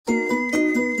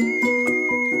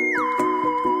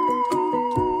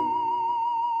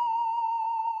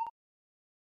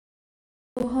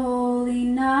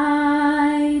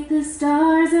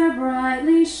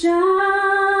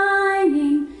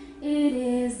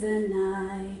the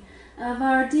night of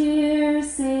our dear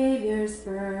Savior's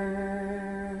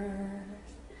birth.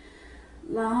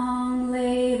 Long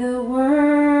lay the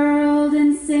world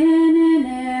in sin and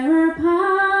error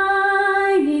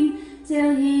pining,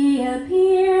 till he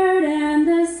appeared and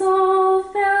the soul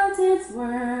felt its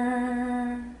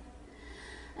worth.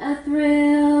 A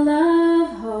thrill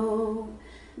of hope,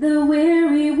 the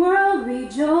weary world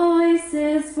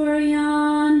rejoices, for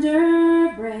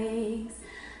yonder breaks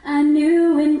a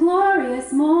new and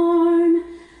glorious morn.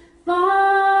 Fall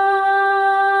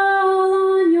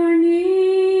on your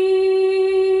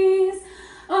knees,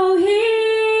 oh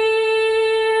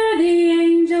hear the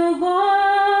angel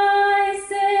voices,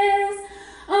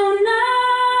 oh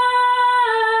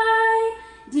night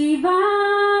divine,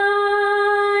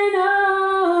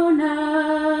 oh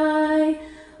night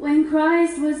when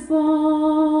Christ was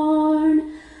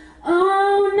born,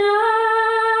 oh night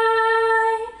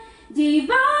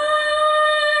divine,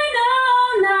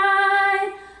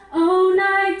 oh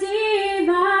night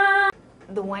divine.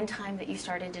 The one time that you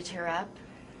started to tear up,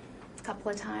 a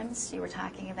couple of times, you were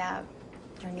talking about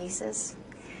your nieces,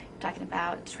 talking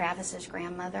about Travis's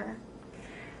grandmother.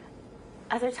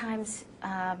 Other times,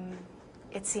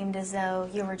 it seemed as though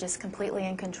you were just completely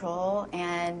in control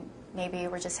and maybe you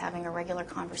were just having a regular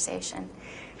conversation.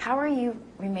 How are you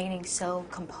remaining so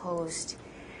composed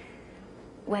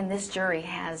when this jury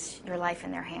has your life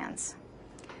in their hands?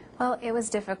 Well, it was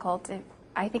difficult.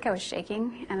 I think I was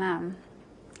shaking, and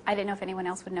I didn't know if anyone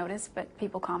else would notice, but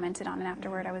people commented on it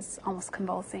afterward. I was almost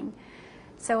convulsing.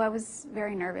 So I was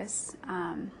very nervous.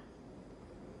 I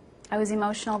was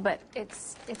emotional, but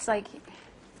it's like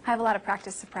I have a lot of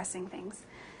practice suppressing things,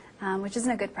 which isn't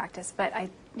a good practice, but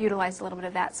I utilized a little bit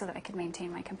of that so that I could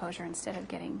maintain my composure instead of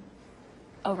getting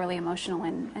overly emotional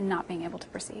and not being able to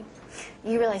proceed.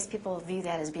 You realize people view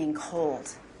that as being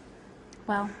cold.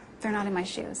 Well, they're not in my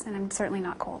shoes, and I'm certainly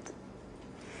not cold.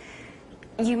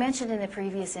 You mentioned in the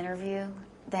previous interview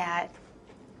that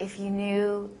if you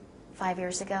knew 5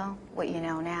 years ago what you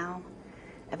know now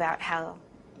about how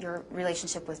your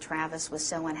relationship with Travis was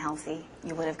so unhealthy,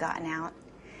 you would have gotten out.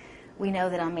 We know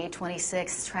that on May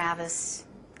 26th, Travis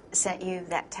sent you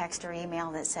that text or email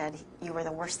that said you were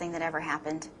the worst thing that ever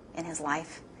happened in his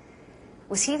life.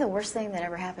 Was he the worst thing that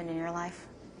ever happened in your life?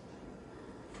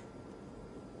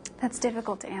 That's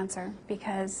difficult to answer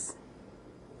because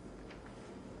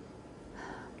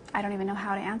I don't even know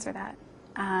how to answer that.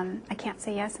 I can't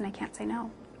say yes and I can't say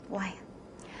no. Why?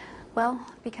 Well,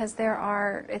 because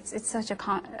it's such a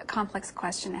complex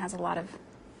question. It has a lot of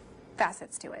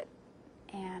facets to it.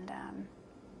 And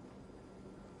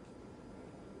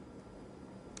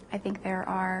I think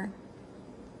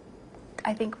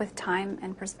with time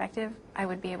and perspective, I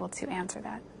would be able to answer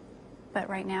that. But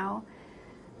right now,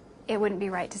 it wouldn't be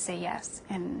right to say yes,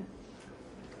 and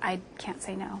I can't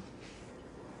say no.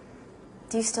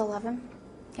 Do you still love him?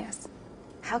 Yes.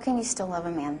 How can you still love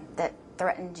a man that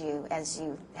threatened you, as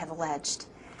you have alleged,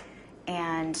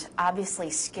 and obviously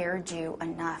scared you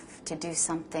enough to do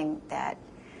something that,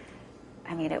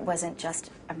 I mean, it wasn't just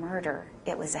a murder,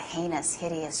 it was a heinous,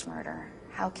 hideous murder.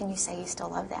 How can you say you still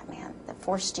love that man that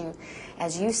forced you,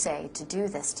 as you say, to do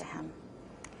this to him?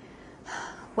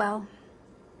 Well,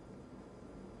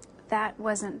 that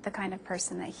wasn't the kind of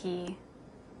person that he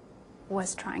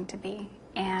was trying to be.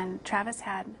 And Travis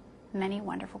had many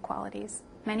wonderful qualities,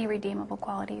 many redeemable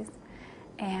qualities.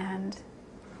 And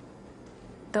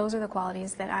those are the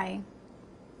qualities that I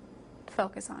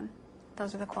focus on.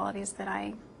 Those are the qualities that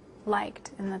I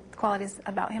liked and the qualities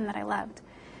about him that I loved.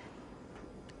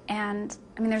 And,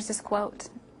 I mean, there's this quote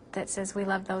that says, "We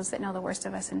love those that know the worst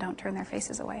of us and don't turn their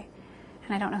faces away."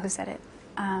 And I don't know who said it.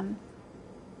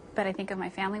 But I think of my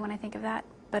family when I think of that,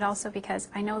 but also because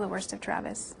I know the worst of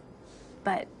Travis.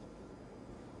 But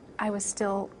I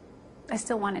still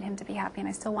wanted him to be happy, and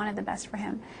I still wanted the best for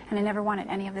him, and I never wanted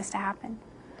any of this to happen.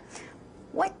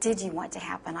 What did you want to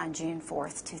happen on June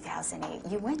 4th, 2008?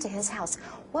 You went to his house.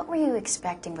 What were you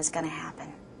expecting was going to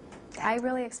happen? I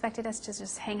really expected us to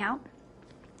just hang out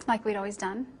like we'd always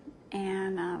done,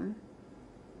 and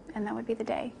that would be the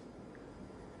day.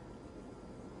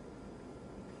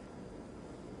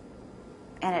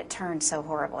 And it turned so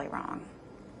horribly wrong.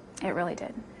 It really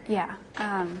did. Yeah.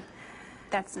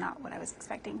 That's not what I was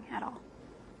expecting at all.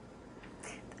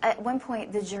 At one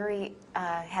point, the jury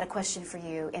had a question for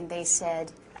you, and they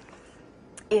said,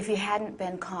 if you hadn't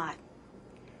been caught,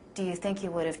 do you think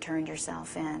you would have turned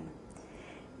yourself in?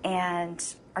 And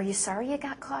are you sorry you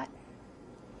got caught?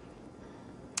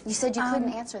 You said you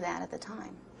couldn't answer that at the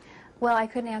time. Well, I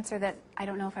couldn't answer that. I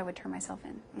don't know if I would turn myself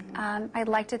in. Mm-hmm. I'd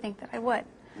like to think that I would,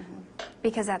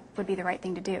 because that would be the right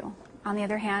thing to do. On the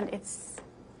other hand,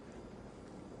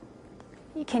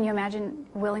 Can you imagine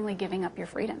willingly giving up your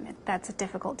freedom? That's a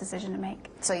difficult decision to make.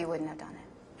 So you wouldn't have done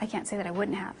it? I can't say that I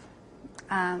wouldn't have.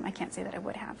 I can't say that I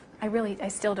would have. I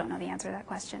still don't know the answer to that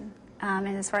question. And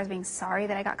as far as being sorry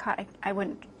that I got caught, I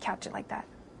wouldn't couch it like that.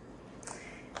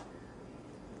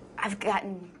 I've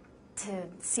gotten to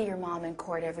see your mom in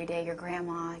court every day, your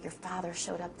grandma, your father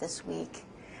showed up this week.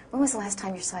 When was the last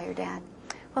time you saw your dad?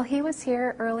 Well, he was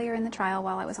here earlier in the trial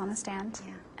while I was on the stand.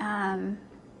 Yeah.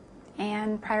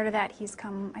 And prior to that, he's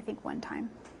come, I think, one time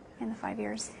in the 5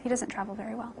 years. He doesn't travel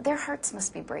very well. Their hearts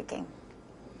must be breaking.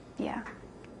 Yeah,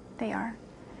 they are.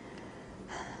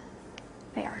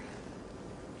 They are.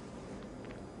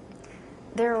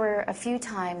 There were a few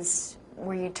times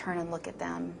where you'd turn and look at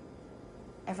them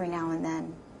every now and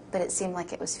then, but it seemed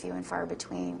like it was few and far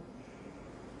between.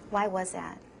 Why was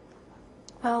that?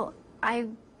 Well, I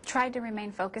tried to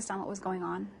remain focused on what was going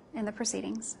on in the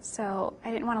proceedings, so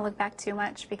I didn't want to look back too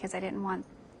much because I didn't want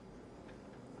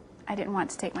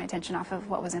to take my attention off of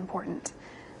what was important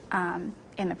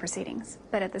in the proceedings.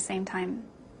 But at the same time,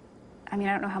 I mean,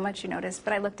 I don't know how much you noticed,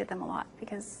 but I looked at them a lot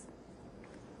because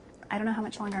I don't know how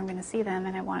much longer I'm going to see them,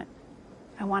 and I want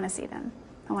to see them.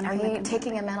 Are you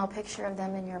taking a mental picture of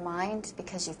them in your mind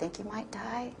because you think you might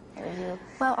die? Or are you...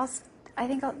 Well, I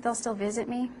think they'll still visit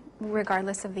me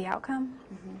regardless of the outcome,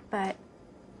 but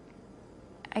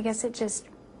I guess it just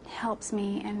helps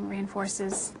me and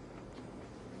reinforces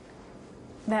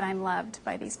that I'm loved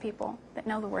by these people that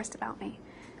know the worst about me,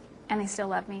 and they still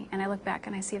love me, and I look back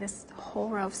and I see this whole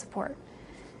row of support,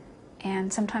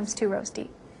 and sometimes 2 rows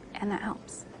deep, and that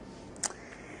helps.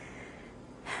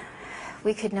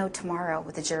 We could know tomorrow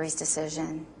with the jury's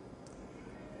decision.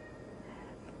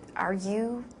 Are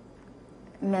you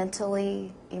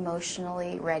mentally,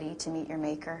 emotionally ready to meet your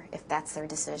maker if that's their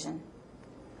decision?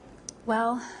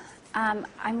 Well,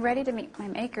 I'm ready to meet my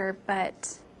maker,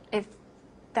 but if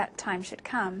that time should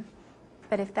come,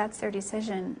 but if that's their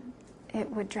decision, it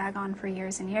would drag on for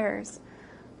years and years.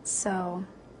 So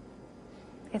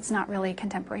it's not really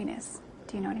contemporaneous.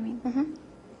 Do you know what I mean?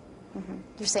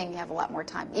 You're saying you have a lot more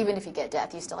time. Even if you get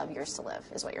death, you still have years to live,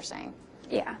 is what you're saying.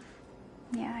 Yeah.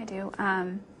 Yeah, I do.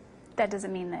 That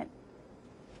doesn't mean that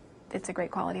it's a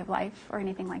great quality of life or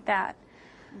anything like that.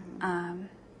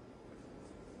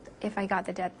 If I got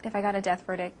a death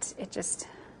verdict, this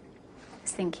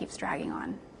thing keeps dragging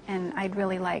on. And I'd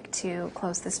really like to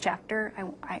close this chapter.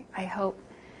 I hope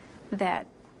that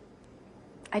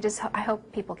I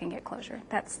hope people can get closure.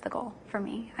 That's the goal for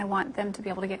me. I want them to be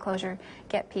able to get closure,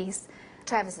 get peace.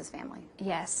 Travis's family.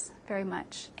 Yes, very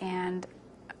much. And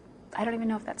I don't even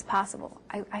know if that's possible.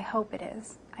 I hope it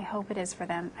is. I hope it is for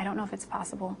them. I don't know if it's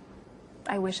possible.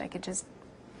 I wish I could just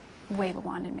wave a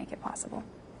wand and make it possible.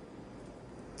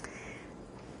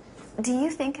 Do you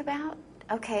think about,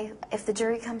 okay, if the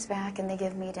jury comes back and they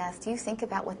give me death, do you think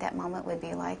about what that moment would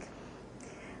be like?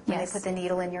 When Yes. they put the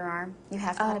needle in your arm? You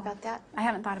have thought about that? I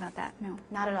haven't thought about that, no.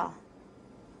 Not at all.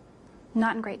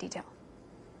 Not in great detail.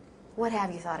 What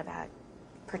have you thought about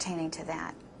pertaining to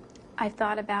that? I've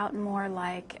thought about more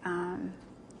like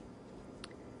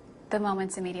the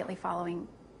moments immediately following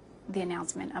the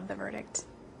announcement of the verdict.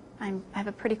 I have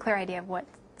a pretty clear idea of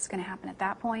what's going to happen at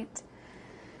that point.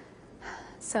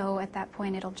 So at that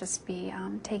point, it'll just be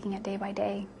taking it day by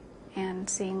day and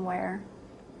seeing where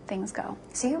things go.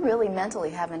 So you really mentally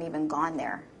haven't even gone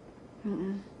there?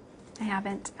 I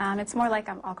haven't. It's more like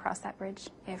I'll cross that bridge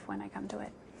when I come to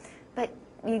it. But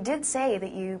you did say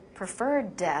that you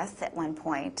preferred death at one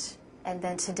point, and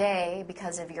then today,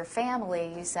 because of your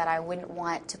family, you said, I wouldn't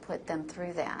want to put them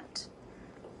through that.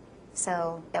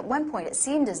 So at one point, it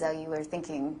seemed as though you were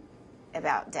thinking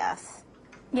about death.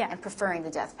 Yeah. And preferring the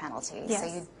death penalty. Yes.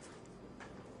 So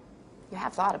you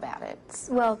have thought about it.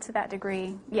 Well, to that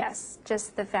degree, yes.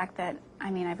 Just the fact that,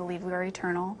 I mean, I believe we are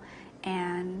eternal,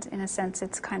 and in a sense,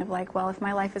 it's kind of like, well, if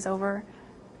my life is over,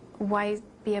 why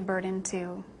be a burden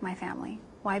to my family?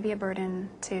 Why be a burden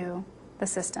to the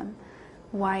system?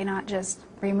 Why not just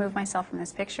remove myself from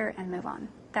this picture and move on?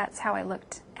 That's how I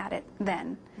looked at it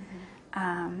then.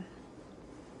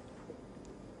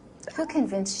 Who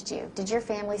convinced you? Did your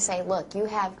family say, look, you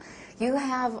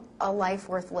have a life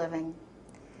worth living?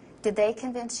 Did they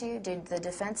convince you? Did the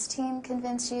defense team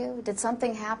convince you? Did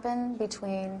something happen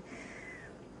between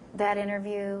that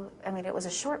interview? I mean, it was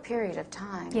a short period of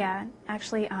time. Yeah,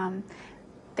 actually,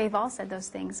 they've all said those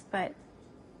things, but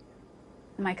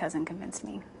my cousin convinced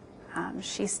me.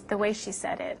 The way she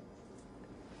said it.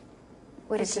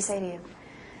 What did she say to you?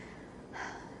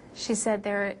 She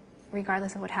said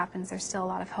regardless of what happens, there's still a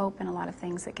lot of hope and a lot of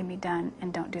things that can be done,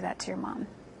 and don't do that to your mom.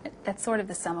 That's sort of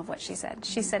the sum of what she said.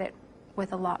 She said it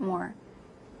with a lot more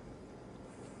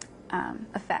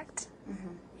effect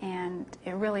And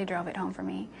it really drove it home for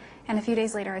me. And a few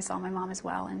days later, I saw my mom as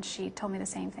well, and she told me the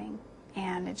same thing.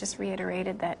 And it just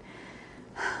reiterated that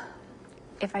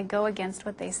if I go against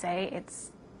what they say,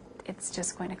 it's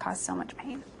just going to cause so much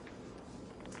pain.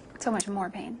 So much more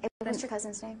pain. What's your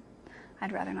cousin's name?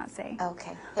 I'd rather not say.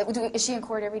 Okay. Is she in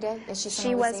court every day? Is she?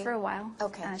 She was for a while.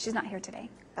 Okay. She's not here today.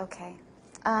 Okay.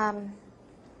 Why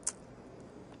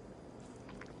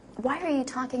are you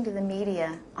talking to the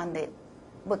media on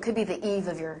what could be the eve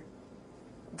of your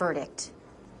verdict,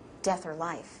 death or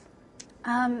life?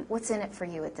 What's in it for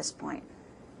you at this point?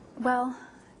 Well,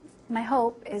 my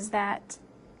hope is that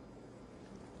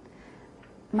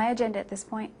my agenda at this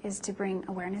point is to bring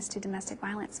awareness to domestic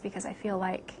violence, because I feel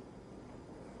like,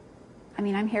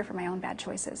 I'm here for my own bad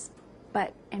choices,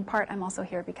 but in part I'm also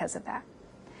here because of that.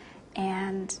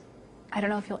 And I don't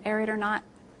know if you'll air it or not,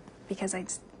 because I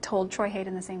told Troy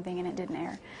Hayden the same thing and it didn't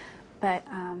air. But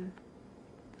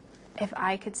if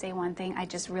I could say one thing, I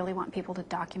just really want people to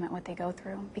document what they go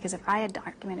through, because if I had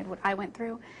documented what I went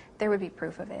through, there would be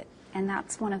proof of it. And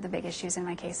that's one of the big issues in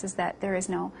my case, is that there is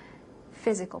no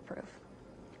physical proof.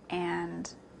 And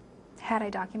had I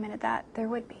documented that, there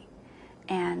would be.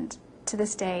 And to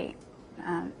this day,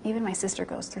 even my sister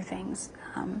goes through things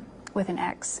with an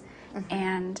ex,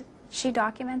 and she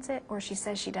documents it, or she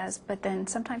says she does, but then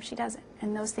sometimes she doesn't,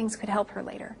 and those things could help her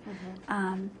later.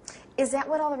 Is that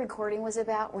what all the recording was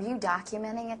about? Were you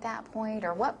documenting at that point,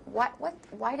 or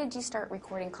why did you start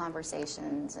recording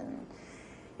conversations? And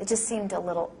it just seemed a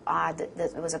little odd that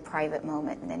it was a private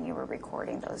moment and then you were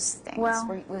recording those things.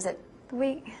 Well, was it?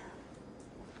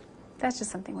 That's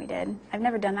just something we did. I've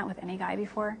never done that with any guy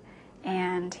before,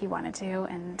 and he wanted to,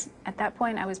 and at that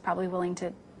point I was probably willing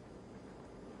to,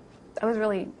 I was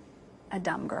really a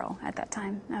dumb girl at that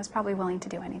time. I was probably willing to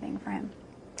do anything for him.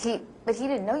 But he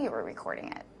didn't know you were recording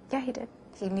it. Yeah, he did.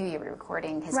 He knew you were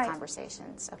recording his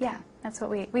conversations. Okay. Yeah, that's what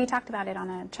we talked about it on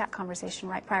a chat conversation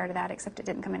right prior to that, except it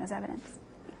didn't come in as evidence.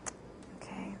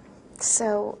 Okay.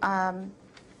 So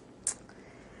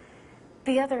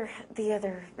the other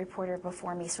reporter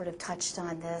before me sort of touched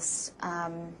on this.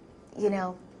 You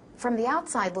know, from the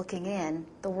outside looking in,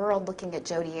 the world looking at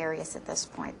Jodi Arias at this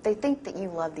point, they think that you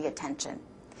love the attention.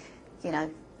 You know,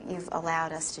 you've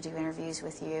allowed us to do interviews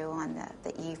with you on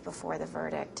the eve before the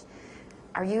verdict.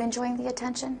 Are you enjoying the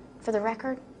attention, for the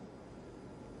record?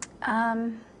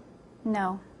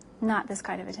 No, not this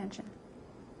kind of attention.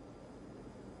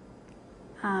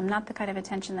 Not the kind of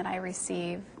attention that I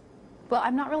receive. Well,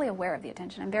 I'm not really aware of the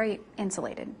attention. I'm very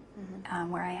insulated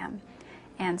where I am.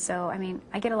 And so, I mean,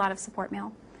 I get a lot of support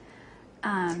mail.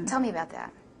 Tell me about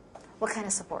that. What kind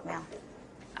of support mail?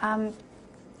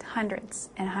 Hundreds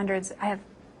and hundreds. I have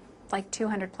like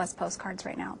 200 plus postcards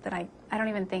right now that I don't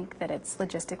even think that it's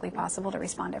logistically possible to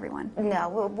respond to everyone. No.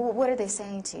 Well, what are they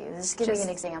saying to you? Just give me an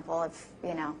example of,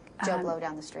 you know, Joe Blow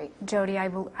down the street. Jodi,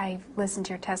 I listened to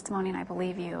your testimony and I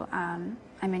believe you. I'm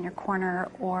in your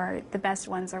corner. Or the best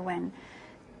ones are when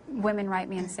women write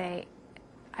me and say,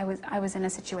 I was in a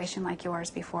situation like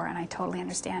yours before and I totally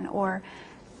understand. Or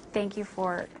thank you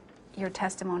for your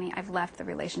testimony. I've left the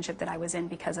relationship that I was in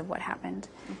because of what happened.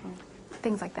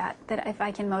 Things like that. That if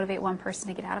I can motivate one person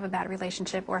to get out of a bad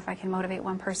relationship, or if I can motivate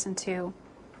one person to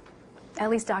at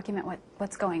least document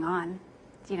what's going on,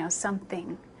 you know,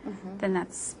 something, then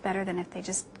that's better than if they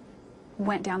just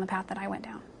went down the path that I went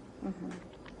down.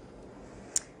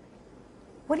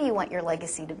 What do you want your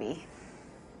legacy to be?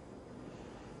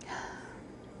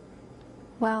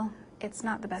 Well, it's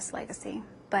not the best legacy,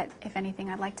 but if anything,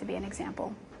 I'd like to be an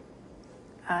example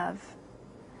of...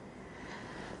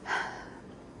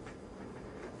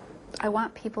 I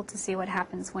want people to see what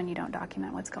happens when you don't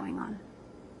document what's going on.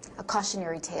 A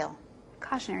cautionary tale.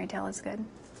 Cautionary tale is good.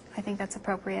 I think that's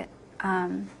appropriate.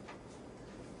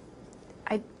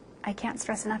 I can't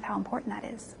stress enough how important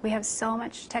that is. We have so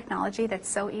much technology that's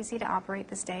so easy to operate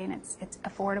this day, and it's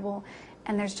affordable,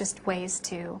 and there's just ways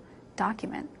to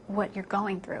document what you're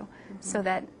going through so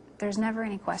that there's never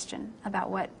any question about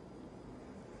what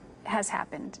has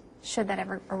happened, should that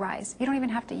ever arise. You don't even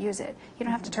have to use it. You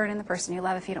don't have to turn in the person you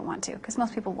love if you don't want to, because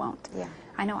most people won't. Yeah.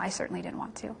 I know I certainly didn't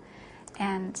want to.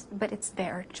 But it's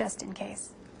there just in case.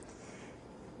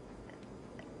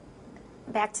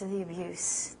 Back to the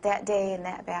abuse. That day in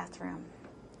that bathroom,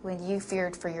 when you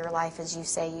feared for your life as you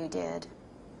say you did,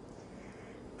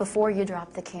 before you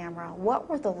dropped the camera, what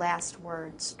were the last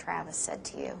words Travis said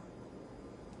to you?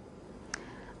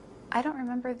 I don't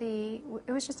remember it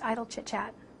was just idle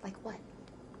chit-chat. Like what?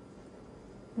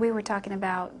 We were talking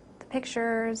about the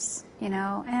pictures, you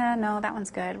know, no, that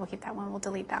one's good, we'll keep that one, we'll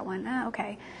delete that one,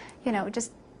 okay. You know,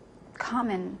 just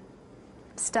common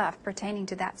stuff pertaining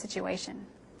to that situation.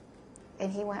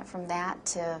 And he went from that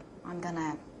to, I'm going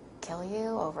to kill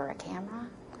you over a camera?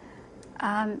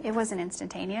 It wasn't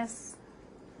instantaneous.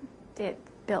 It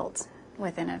built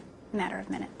within a matter of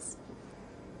minutes.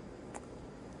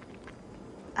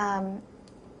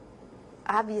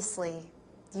 Obviously,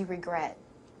 you regret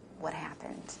what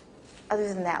happened. Other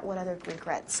than that, what other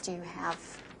regrets do you have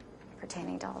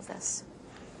pertaining to all this?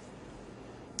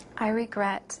 I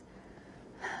regret,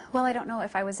 well, I don't know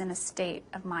if I was in a state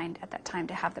of mind at that time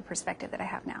to have the perspective that I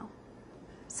have now.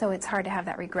 So it's hard to have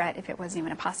that regret if it wasn't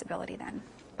even a possibility then.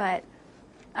 But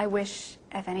I wish,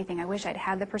 if anything, I wish I'd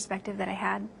had the perspective that I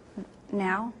had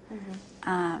now.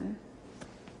 Mm-hmm.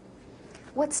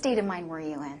 What state of mind were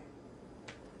you in?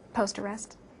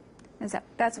 Post-arrest?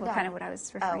 That's what, No. kind of what I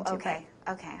was referring to. Okay.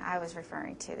 Okay. I was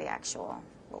referring to the actual,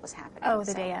 what was happening. Oh,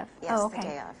 the day of. Yes, Oh, okay. the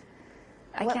day of.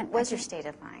 I What can't- was your state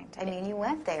of mind? I mean, you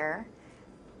went there.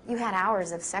 You had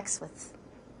hours of sex with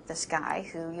this guy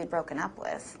who you'd broken up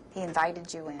with. He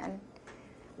invited you in.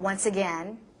 Once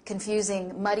again,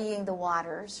 confusing, muddying the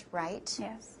waters, right?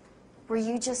 Yes. Were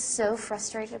you just so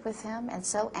frustrated with him and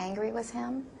so angry with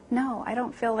him? No, I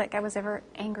don't feel like I was ever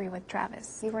angry with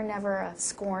Travis. You were never a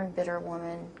scorned, bitter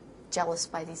woman, jealous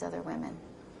by these other women.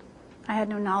 I had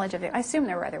no knowledge of it. I assume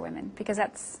there were other women because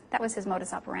that was his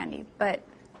modus operandi. But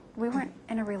we weren't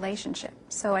in a relationship,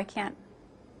 so I can't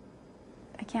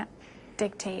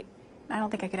dictate. I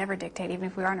don't think I could ever dictate, even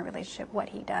if we are in a relationship, what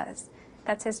he does.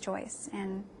 That's his choice,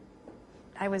 and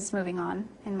I was moving on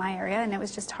in my area, and it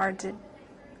was just hard to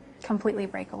completely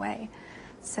break away.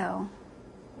 So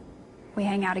we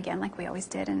hang out again like we always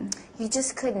did, and You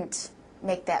just couldn't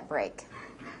make that break.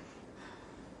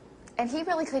 And he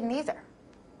really couldn't either.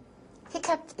 He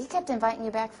kept inviting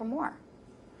you back for more.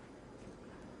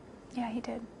 yeah, he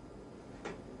did.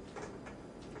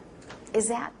 Is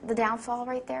that the downfall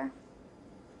right there?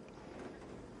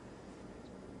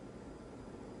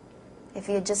 If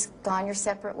you had just gone your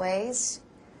separate ways?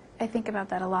 I think about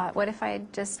that a lot. What if I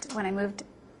had just, when I moved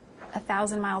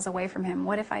 1,000 miles away from him,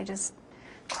 what if I just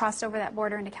crossed over that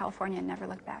border into California and never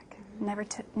looked back?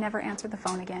 Never answered the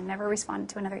phone again, never responded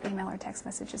to another email or text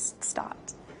message, just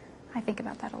stopped. I think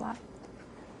about that a lot.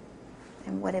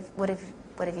 And what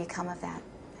have you come of that?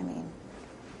 I mean,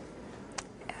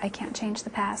 I can't change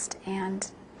the past, and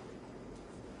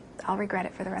I'll regret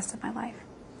it for the rest of my life.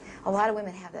 a lot of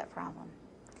women have that problem.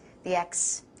 The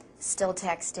ex still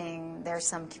texting, there's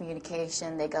some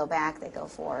communication, they go back, they go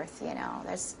forth, you know.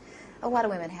 There's a lot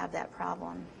of women have that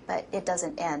problem, but it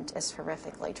doesn't end as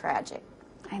horrifically tragic.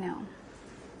 I know.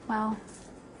 Well,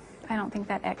 I don't think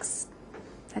that ex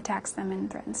attacks them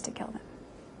and threatens to kill them.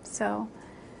 So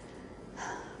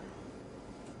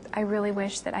I really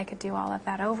wish that I could do all of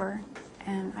that over,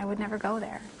 and I would never go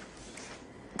there.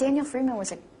 Daniel Freeman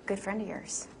was a good friend of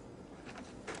yours.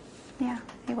 Yeah,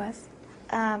 he was.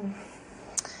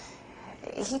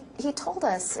 He told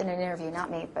us in an interview,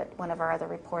 not me, but one of our other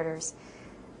reporters,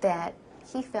 that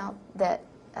he felt that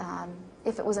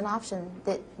if it was an option,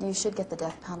 that you should get the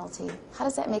death penalty. How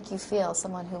does that make you feel,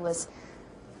 someone who was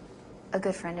a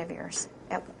good friend of yours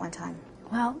at one time?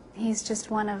 Well, he's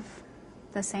just one of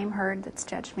the same herd that's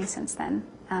judged me since then.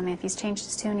 If he's changed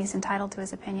his tune, he's entitled to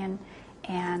his opinion,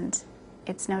 and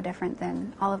it's no different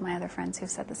than all of my other friends who've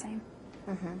said the same.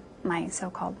 Mm-hmm. My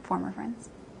so-called former friends.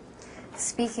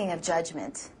 Speaking of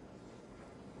judgment,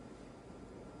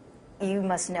 you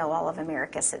must know all of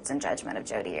America sits in judgment of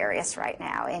Jodi Arias right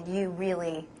now, and you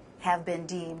really have been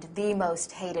deemed the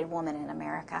most hated woman in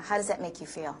America. How does that make you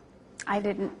feel? I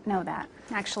didn't know that.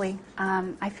 Actually,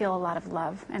 I feel a lot of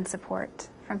love and support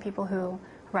from people who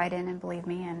write in and believe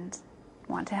me and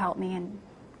want to help me and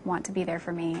want to be there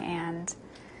for me, and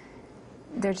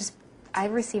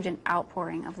I've received an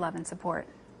outpouring of love and support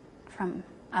from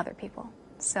other people.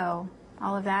 So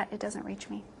all of that, it doesn't reach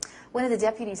me. One of the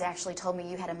deputies actually told me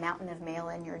you had a mountain of mail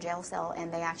in your jail cell,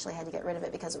 and they actually had to get rid of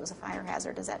it because it was a fire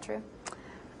hazard. Is that true?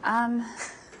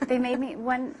 They made me,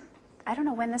 I don't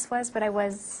know when this was, but I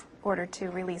was ordered to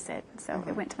release it, so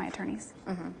it went to my attorneys.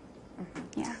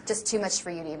 Yeah. Just too much for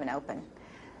you to even open.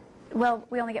 Well,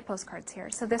 we only get postcards here,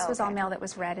 so this was all Okay. mail that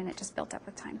was read, and it just built up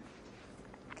with time.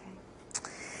 Okay.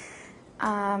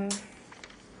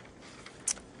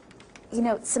 You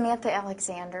know, Samantha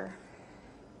Alexander,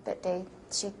 that day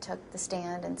she took the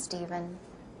stand, and Stephen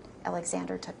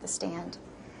Alexander took the stand.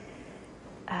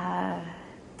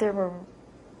 There were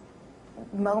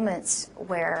moments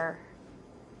where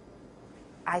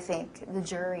I think the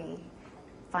jury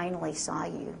finally saw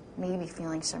you, maybe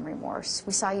feeling some remorse.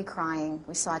 We saw you crying.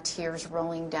 We saw tears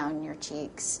rolling down your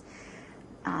cheeks.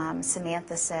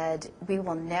 Samantha said, "We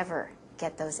will never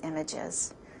get those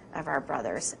images of our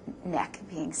brother's neck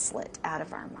being slit out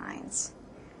of our minds."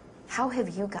 How have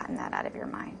you gotten that out of your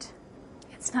mind?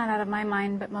 It's not out of my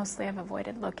mind, but mostly I've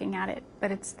avoided looking at it,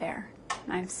 but it's there.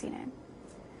 I've seen it.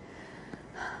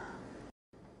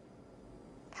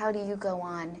 How do you go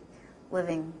on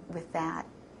living with that?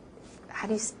 How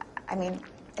do you, I mean,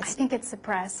 I think it's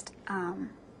suppressed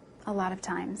a lot of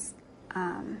times,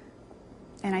 and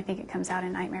I think it comes out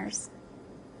in nightmares.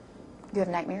 You have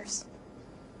nightmares?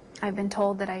 I've been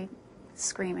told that I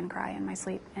scream and cry in my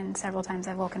sleep, and several times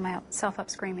I've woken myself up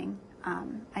screaming.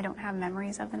 I don't have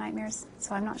memories of the nightmares,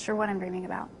 so I'm not sure what I'm dreaming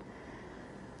about.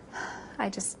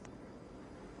 I've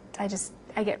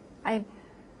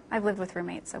lived with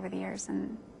roommates over the years,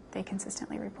 and they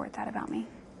consistently report that about me.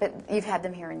 But you've had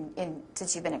them here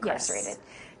since you've been incarcerated. Yes.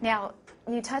 Now,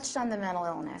 you touched on the mental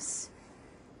illness.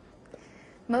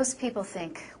 Most people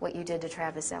think what you did to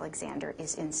Travis Alexander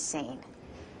is insane.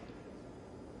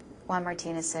 Juan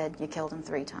Martinez said you killed him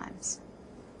 3 times.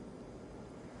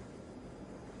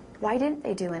 Why didn't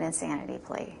they do an insanity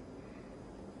plea?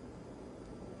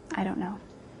 I don't know.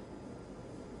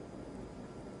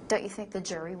 Don't you think the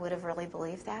jury would have really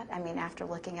believed that? I mean, after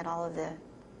looking at all of the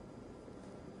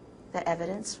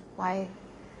evidence, why?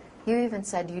 You even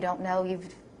said you don't know,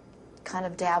 you've kind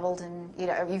of dabbled and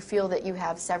you feel that you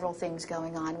have several things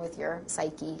going on with your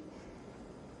psyche.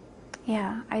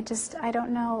 Yeah, I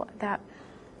don't know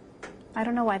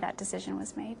why that decision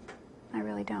was made. I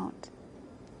really don't.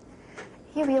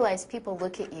 You realize people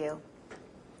look at you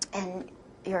and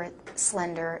you're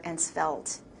slender and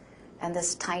svelte and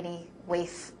this tiny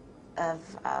waif of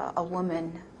a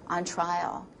woman on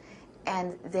trial,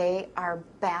 and they are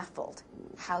baffled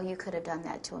how you could have done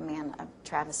that to a man of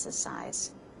Travis's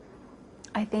size.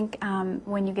 I think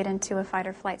when you get into a fight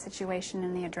or flight situation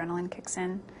and the adrenaline kicks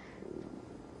in,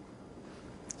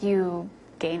 you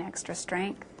gain extra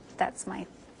strength. That's my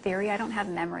theory. I don't have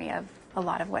memory of a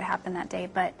lot of what happened that day,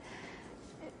 but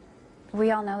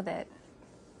we all know that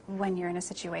when you're in a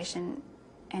situation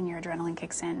and your adrenaline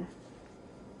kicks in,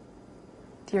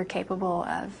 you're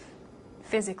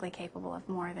physically capable of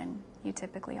more than you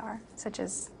typically are, such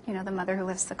as, the mother who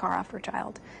lifts the car off her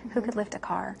child, who could lift a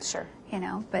car. Sure.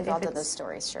 But we've all done those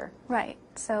stories, sure. Right.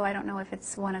 So I don't know if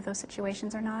it's one of those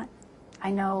situations or not. I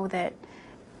know that,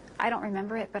 I don't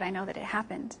remember it, but I know that it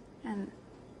happened. And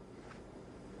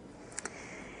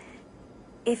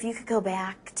if you could go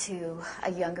back to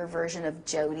a younger version of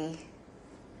Jodi,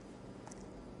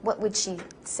 what would she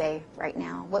say right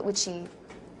now?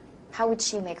 How would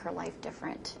she make her life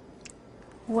different?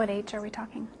 What age are we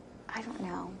talking? I don't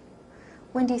know.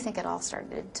 When do you think it all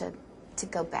started to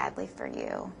go badly for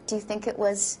you? Do you think it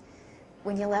was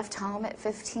when you left home at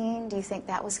 15? Do you think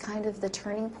that was kind of the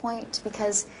turning point?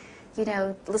 Because,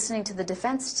 listening to the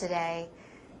defense today,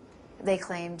 they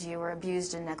claimed you were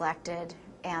abused and neglected,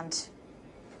 and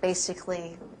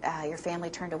basically your family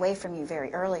turned away from you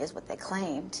very early is what they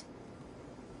claimed.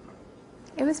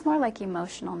 It was more like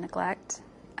emotional neglect.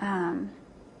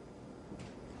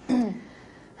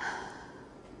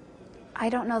 I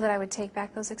don't know that I would take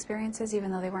back those experiences,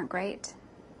 even though they weren't great,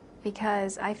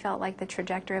 because I felt like the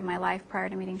trajectory of my life prior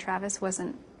to meeting Travis was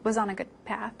on a good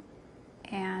path.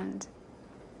 And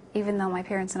even though my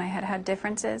parents and I had had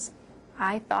differences,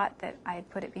 I thought that I had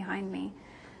put it behind me.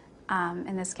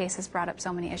 And this case has brought up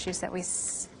so many issues that we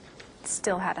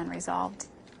still had unresolved.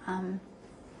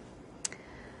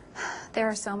 There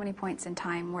are so many points in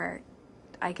time where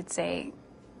I could say,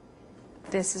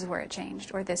 this is where it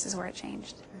changed, or this is where it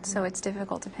changed. Mm-hmm. So it's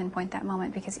difficult to pinpoint that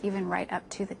moment, because even right up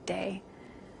to the day,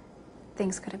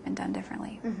 things could have been done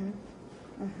differently. Mm-hmm.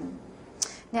 Mm-hmm.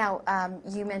 Now,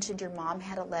 you mentioned your mom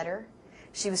had a letter.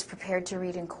 She was prepared to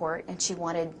read in court, and she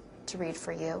wanted to read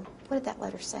for you. What did that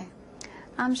letter say?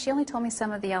 She only told me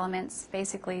some of the elements,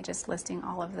 basically just listing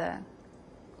all of the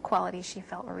qualities she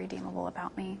felt were redeemable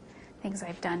about me, things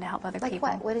I've done to help other people.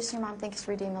 Like what? What does your mom think is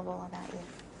redeemable about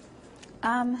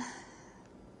you?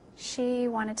 She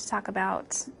wanted to talk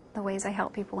about the ways I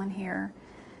help people in here.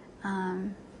 I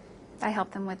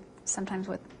help them sometimes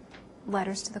with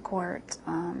letters to the court.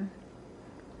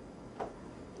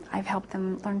 I've helped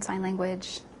them learn sign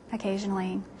language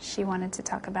occasionally. She wanted to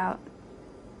talk about,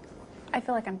 I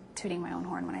feel like I'm tooting my own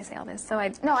horn when I say all this. So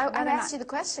I've asked you the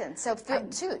question, so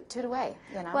toot away.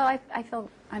 Well, I feel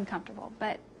uncomfortable,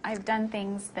 but I've done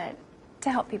things to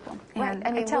help people. Right.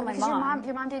 And I tell my mom.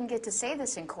 Your mom didn't get to say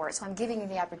this in court, so I'm giving you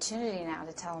the opportunity now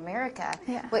to tell America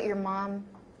Yeah. what your mom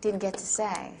didn't get to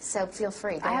say. So feel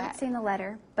free. Go I ahead. haven't seen the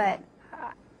letter, but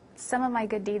some of my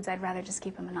good deeds, I'd rather just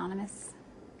keep them anonymous.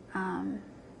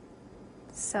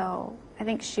 So I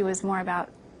think she was more about,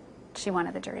 she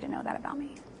wanted the jury to know that about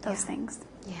me, those things.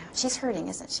 Yeah. She's hurting,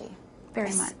 isn't she?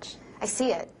 Very much. I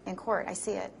see it in court. I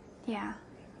see it. Yeah.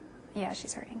 Yeah,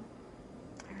 she's hurting.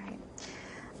 All right.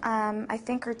 I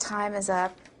think our time is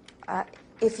up.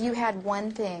 If you had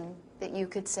one thing that you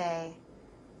could say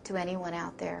to anyone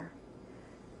out there,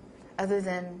 other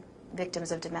than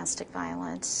victims of domestic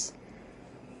violence,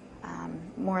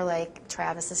 more like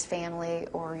Travis's family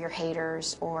or your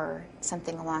haters or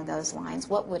something along those lines,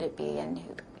 what would it be, and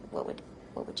what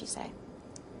would you say?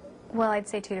 Well, I'd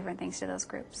say two different things to those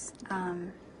groups.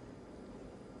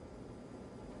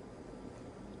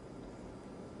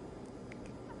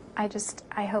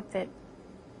 I hope that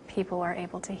people are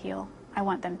able to heal. I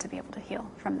want them to be able to heal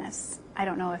from this. I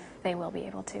don't know if they will be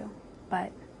able to,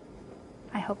 but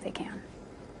I hope they can.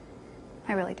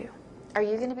 I really do. Are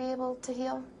you going to be able to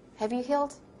heal? Have you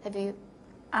healed? Have you?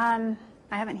 I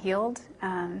haven't healed.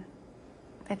 I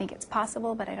think it's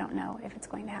possible, but I don't know if it's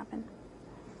going to happen.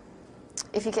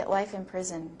 If you get life in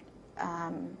prison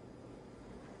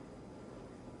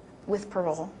with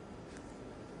parole,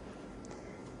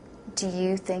 do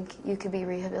you think you could be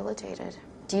rehabilitated?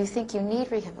 Do you think you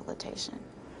need rehabilitation?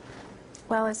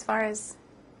 Well, as far as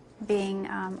being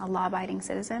a law-abiding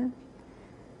citizen,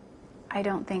 I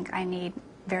don't think I need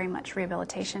very much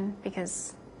rehabilitation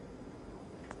because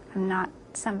I'm not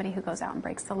somebody who goes out and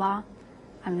breaks the law.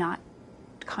 I'm not,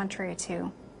 contrary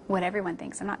to what everyone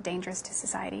thinks, I'm not dangerous to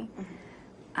society.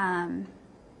 Mm-hmm.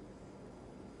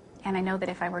 And I know that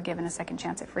if I were given a second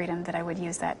chance at freedom, that I would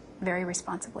use that very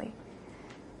responsibly.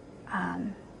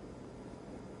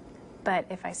 But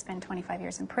if I spend 25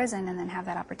 years in prison and then have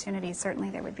that opportunity, certainly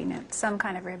there would be some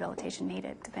kind of rehabilitation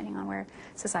needed, depending on where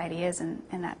society is in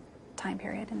that time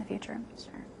period in the future.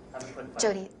 Sure.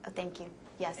 Jodi, oh, thank you.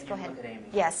 Yes, and go you ahead. Look at Amy.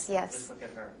 Yes, yes. Just look at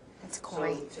her. That's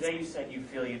Corey. So today you said you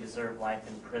feel you deserve life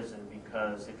in prison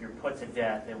because if you're put to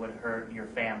death, it would hurt your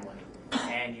family.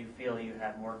 And you feel you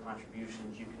have more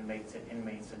contributions you can make to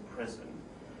inmates in prison.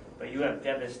 But you have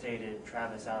devastated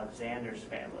Travis Alexander's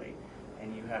family,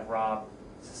 and you have robbed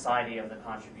society of the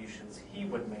contributions he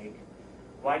would make.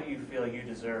 Why do you feel you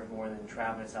deserve more than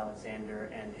Travis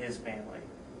Alexander and his family?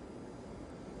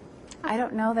 I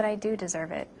don't know that I do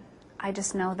deserve it. I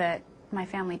just know that my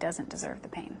family doesn't deserve the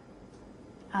pain.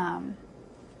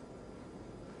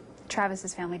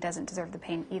 Travis's family doesn't deserve the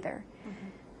pain either. Mm-hmm.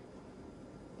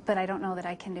 But I don't know that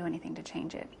I can do anything to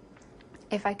change it.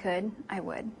 If I could, I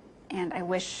would. And I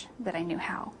wish that I knew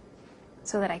how,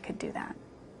 so that I could do that.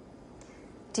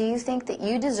 Do you think that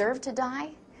you deserve to die,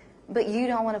 but you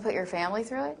don't want to put your family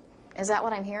through it? Is that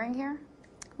what I'm hearing here?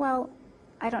 Well,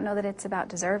 I don't know that it's about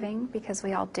deserving, because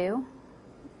we all do,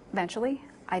 eventually.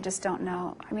 I just don't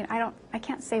know. I mean, I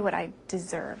can't say what I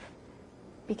deserve,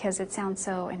 because it sounds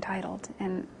so entitled,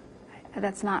 and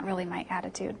that's not really my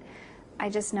attitude. I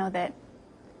just know that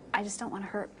I just don't want to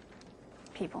hurt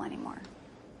people anymore.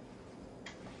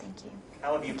 Thank you.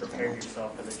 How have you prepared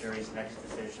yourself for the jury's next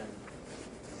decision?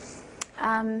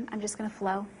 I'm just going to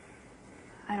flow.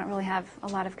 I don't really have a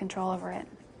lot of control over it.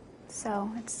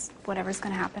 So it's whatever's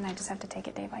going to happen, I just have to take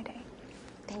it day by day.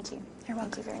 Thank you. You're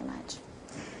welcome. Thank you very much.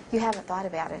 You haven't thought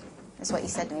about it, is what you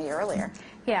said to me earlier.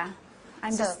 Yeah.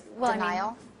 I'm so, just, well,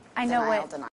 denial? I know what...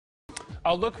 Denial.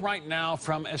 A look right now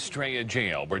from Estrella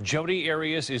Jail, where Jodi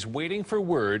Arias is waiting for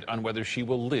word on whether she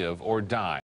will live or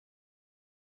die.